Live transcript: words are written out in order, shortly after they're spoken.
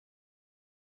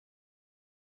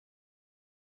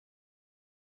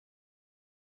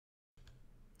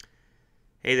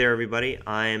Hey there everybody,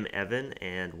 I'm Evan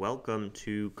and welcome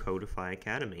to Codify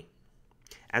Academy.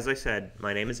 As I said,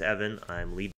 my name is Evan,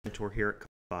 I'm lead mentor here at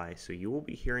Codify, so you will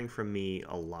be hearing from me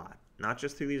a lot, not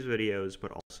just through these videos,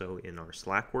 but also in our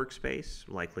Slack workspace,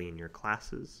 likely in your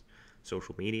classes,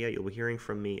 social media. You'll be hearing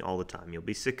from me all the time. You'll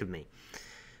be sick of me.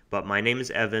 But my name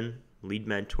is Evan, lead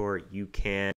mentor. You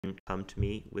can come to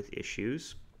me with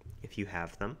issues if you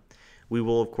have them. We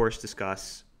will, of course,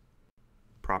 discuss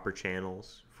proper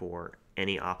channels for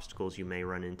any obstacles you may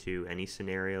run into, any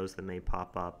scenarios that may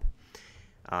pop up,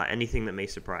 anything that may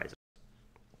surprise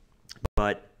us.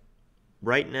 But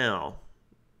right now,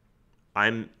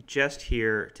 I'm just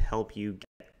here to help you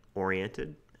get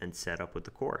oriented and set up with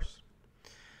the course.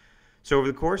 So over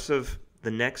the course of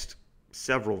the next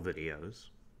several videos,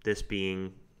 this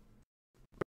being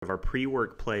our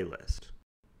pre-work playlist,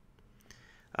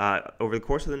 over the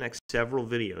course of the next several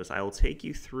videos, I will take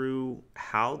you through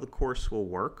how the course will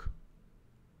work.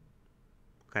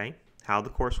 Okay, how the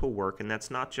course will work, and that's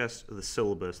not just the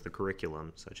syllabus, the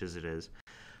curriculum, such as it is,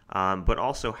 but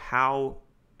also how,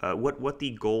 what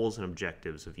the goals and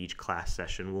objectives of each class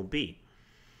session will be.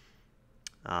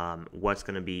 What's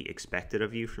going to be expected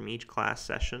of you from each class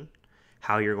session,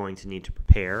 how you're going to need to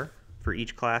prepare for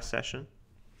each class session,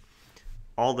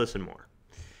 all this and more.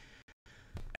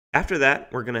 After that,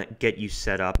 we're going to get you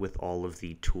set up with all of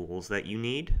the tools that you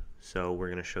need. So we're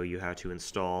going to show you how to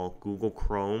install Google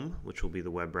Chrome, which will be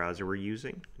the web browser we're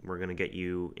using. We're going to get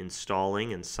you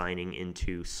installing and signing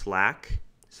into Slack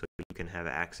so you can have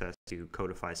access to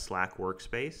Codify Slack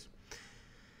workspace.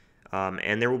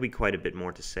 And there will be quite a bit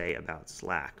more to say about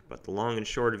Slack. But the long and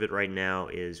short of it right now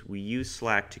is we use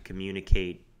Slack to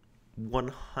communicate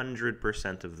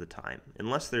 100% of the time.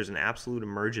 Unless there's an absolute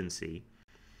emergency,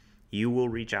 you will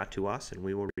reach out to us and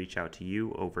we will reach out to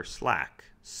you over Slack.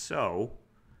 So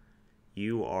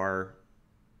you are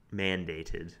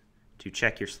mandated to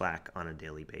check your Slack on a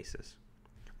daily basis.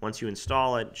 Once you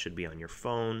install it, it should be on your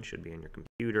phone, should be on your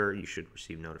computer. You should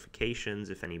receive notifications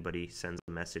if anybody sends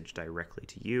a message directly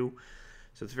to you.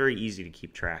 So it's very easy to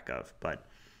keep track of, but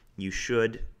you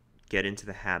should get into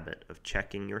the habit of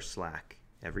checking your Slack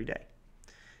every day.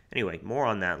 Anyway, more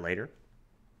on that later.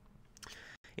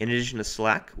 In addition to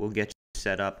Slack, we'll get you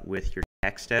set up with your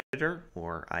text editor,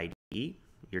 or IDE,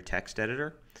 your text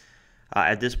editor.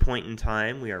 At this point in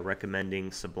time, we are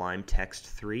recommending Sublime Text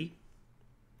 3.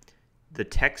 The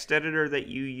text editor that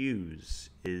you use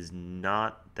is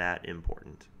not that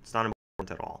important. It's not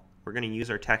important at all. We're going to use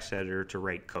our text editor to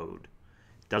write code.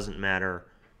 It doesn't matter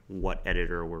what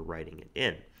editor we're writing it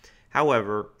in.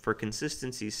 However, for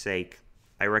consistency's sake,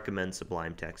 I recommend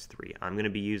Sublime Text 3. I'm going to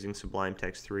be using Sublime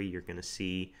Text 3. You're going to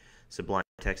see Sublime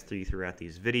Text 3 throughout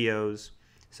these videos.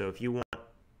 So if you want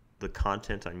the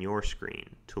content on your screen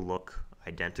to look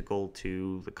identical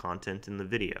to the content in the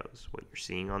videos, what you're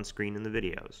seeing on screen in the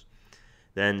videos,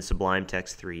 then Sublime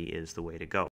Text 3 is the way to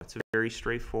go. It's a very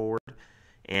straightforward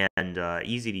and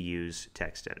easy to use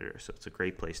text editor, so it's a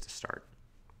great place to start.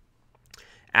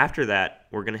 After that,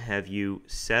 we're going to have you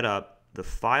set up the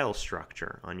file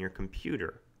structure on your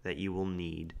computer that you will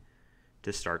need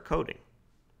to start coding,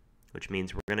 which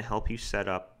means we're going to help you set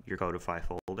up your Codify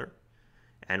folder,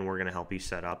 and we're going to help you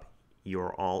set up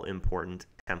your all-important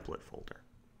template folder.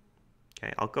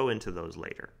 Okay, I'll go into those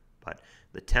later, but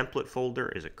the template folder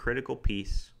is a critical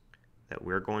piece that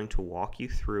we're going to walk you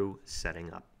through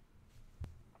setting up.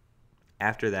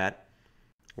 After that,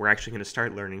 we're actually going to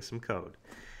start learning some code.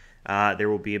 There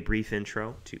will be a brief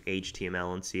intro to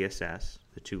HTML and CSS,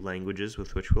 the two languages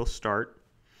with which we'll start.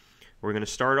 We're going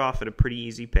to start off at a pretty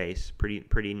easy pace,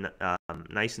 pretty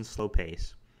nice and slow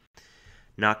pace.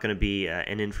 Not going to be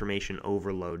an information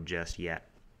overload just yet.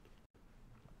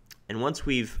 And once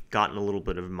we've gotten a little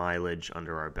bit of mileage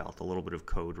under our belt, a little bit of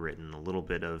code written, a little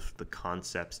bit of the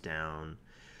concepts down,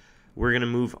 we're going to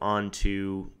move on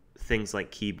to things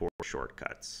like keyboard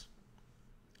shortcuts.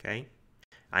 Okay?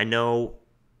 I know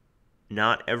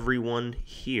not everyone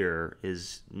here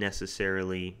is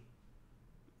necessarily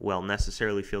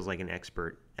feels like an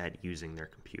expert at using their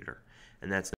computer.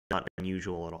 And that's not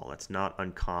unusual at all. That's not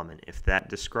uncommon. If that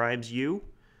describes you,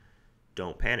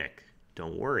 don't panic.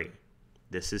 Don't worry.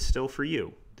 This is still for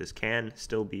you. This can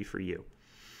still be for you.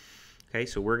 Okay,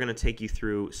 so we're going to take you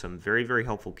through some very, very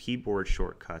helpful keyboard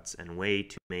shortcuts and ways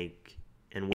to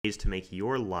make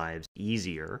your lives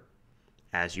easier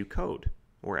as you code,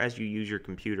 or as you use your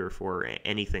computer for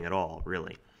anything at all,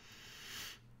 really.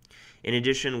 In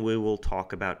addition, we will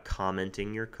talk about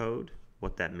commenting your code,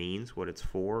 what that means, what it's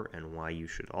for, and why you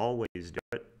should always do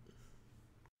it.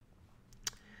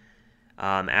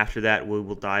 After that, we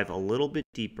will dive a little bit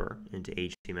deeper into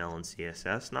HTML and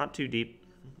CSS. Not too deep.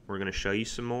 We're going to show you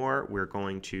some more. We're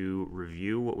going to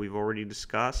review what we've already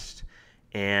discussed,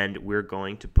 and we're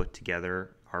going to put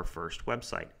together our first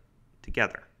website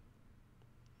together.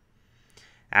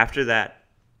 After that,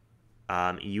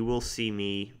 you will see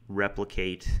me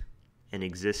replicate an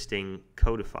existing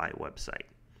Codify website.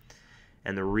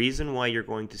 And the reason why you're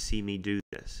going to see me do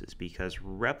this is because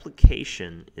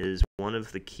replication is one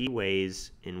of the key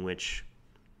ways in which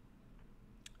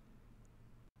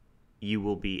you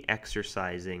will be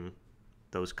exercising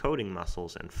those coding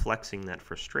muscles and flexing that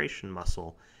frustration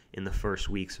muscle in the first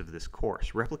weeks of this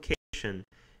course. Replication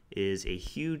is a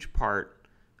huge part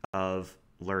of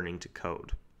learning to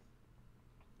code.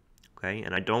 Okay,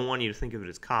 and I don't want you to think of it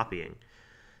as copying.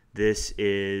 This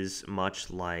is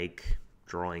much like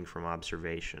drawing from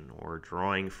observation, or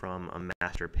drawing from a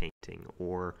master painting,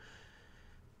 or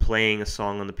playing a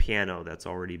song on the piano that's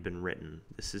already been written.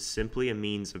 This is simply a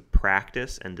means of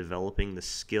practice and developing the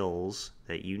skills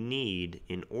that you need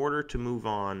in order to move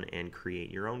on and create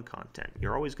your own content.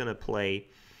 You're always going to play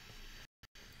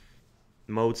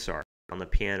Mozart on the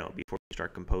piano before you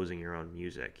start composing your own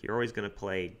music. You're always going to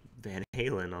play Van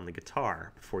Halen on the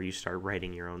guitar before you start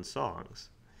writing your own songs.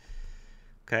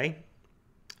 Okay?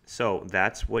 So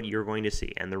that's what you're going to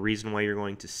see. And the reason why you're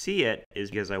going to see it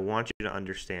is because I want you to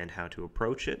understand how to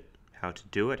approach it, how to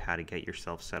do it, how to get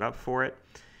yourself set up for it.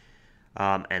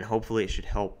 And hopefully it should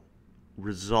help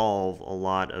resolve a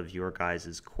lot of your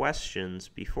guys' questions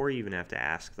before you even have to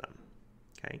ask them.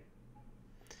 Okay?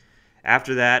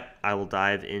 After that, I will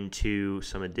dive into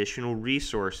some additional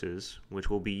resources which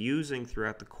we'll be using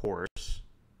throughout the course,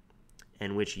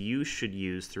 and which you should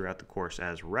use throughout the course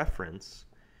as reference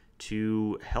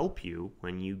to help you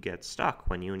when you get stuck,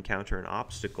 when you encounter an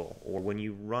obstacle, or when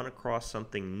you run across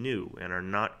something new and are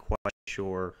not quite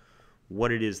sure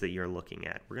what it is that you're looking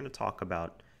at. We're going to talk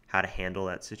about how to handle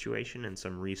that situation and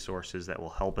some resources that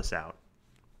will help us out.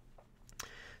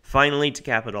 Finally, to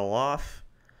cap it all off,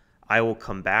 I will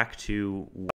come back to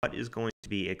what is going to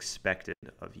be expected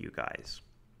of you guys.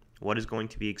 What is going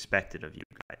to be expected of you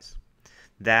guys?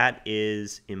 That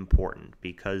is important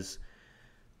because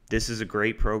this is a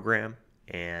great program,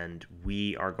 and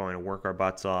we are going to work our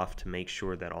butts off to make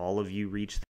sure that all of you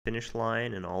reach the finish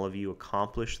line and all of you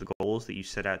accomplish the goals that you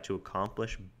set out to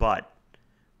accomplish. But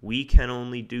we can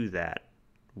only do that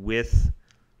with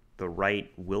the right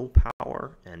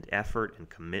willpower and effort and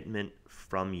commitment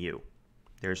from you.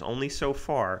 There's only so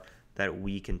far that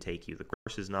we can take you. The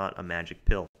course is not a magic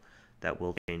pill that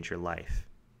will change your life.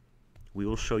 We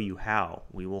will show you how.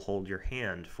 We will hold your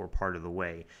hand for part of the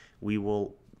way. We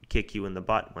will kick you in the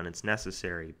butt when it's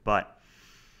necessary, but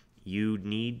you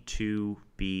need to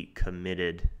be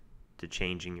committed to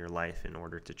changing your life in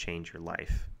order to change your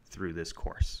life through this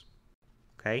course.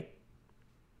 Okay?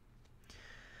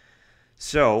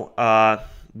 So,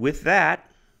 with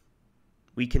that,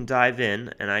 we can dive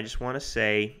in, and I just want to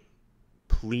say,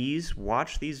 please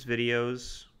watch these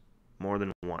videos more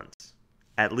than once.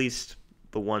 At least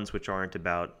the ones which aren't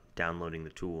about downloading the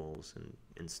tools and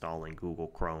installing Google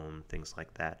Chrome, things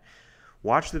like that.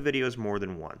 Watch the videos more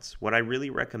than once. What I really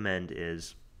recommend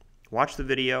is watch the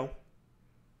video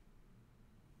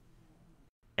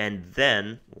and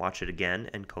then watch it again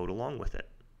and code along with it.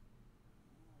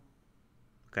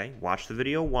 Okay? Watch the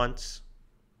video once.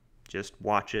 Just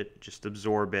watch it. Just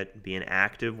absorb it. Be an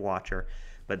active watcher.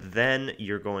 But then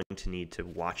you're going to need to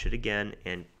watch it again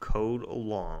and code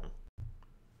along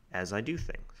as I do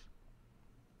things.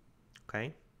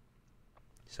 Okay?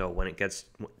 So when it gets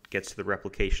to the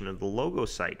replication of the logo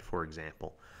site, for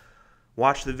example,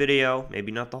 watch the video, maybe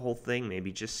not the whole thing,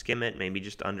 maybe just skim it, maybe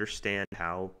just understand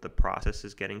how the process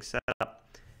is getting set up,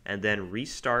 and then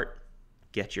restart,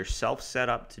 get yourself set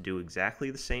up to do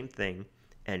exactly the same thing,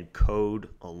 and code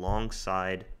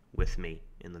alongside with me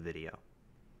in the video.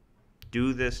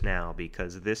 Do this now,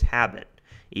 because this habit,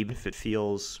 even if it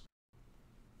feels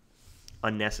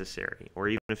unnecessary, or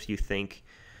even if you think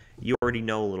you already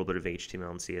know a little bit of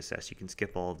HTML and CSS, you can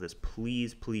skip all of this.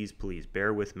 Please, please, please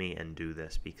bear with me and do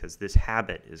this, because this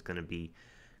habit is going to be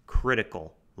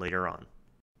critical later on.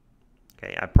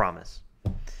 Okay, I promise.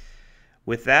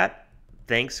 With that,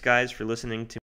 thanks guys for listening to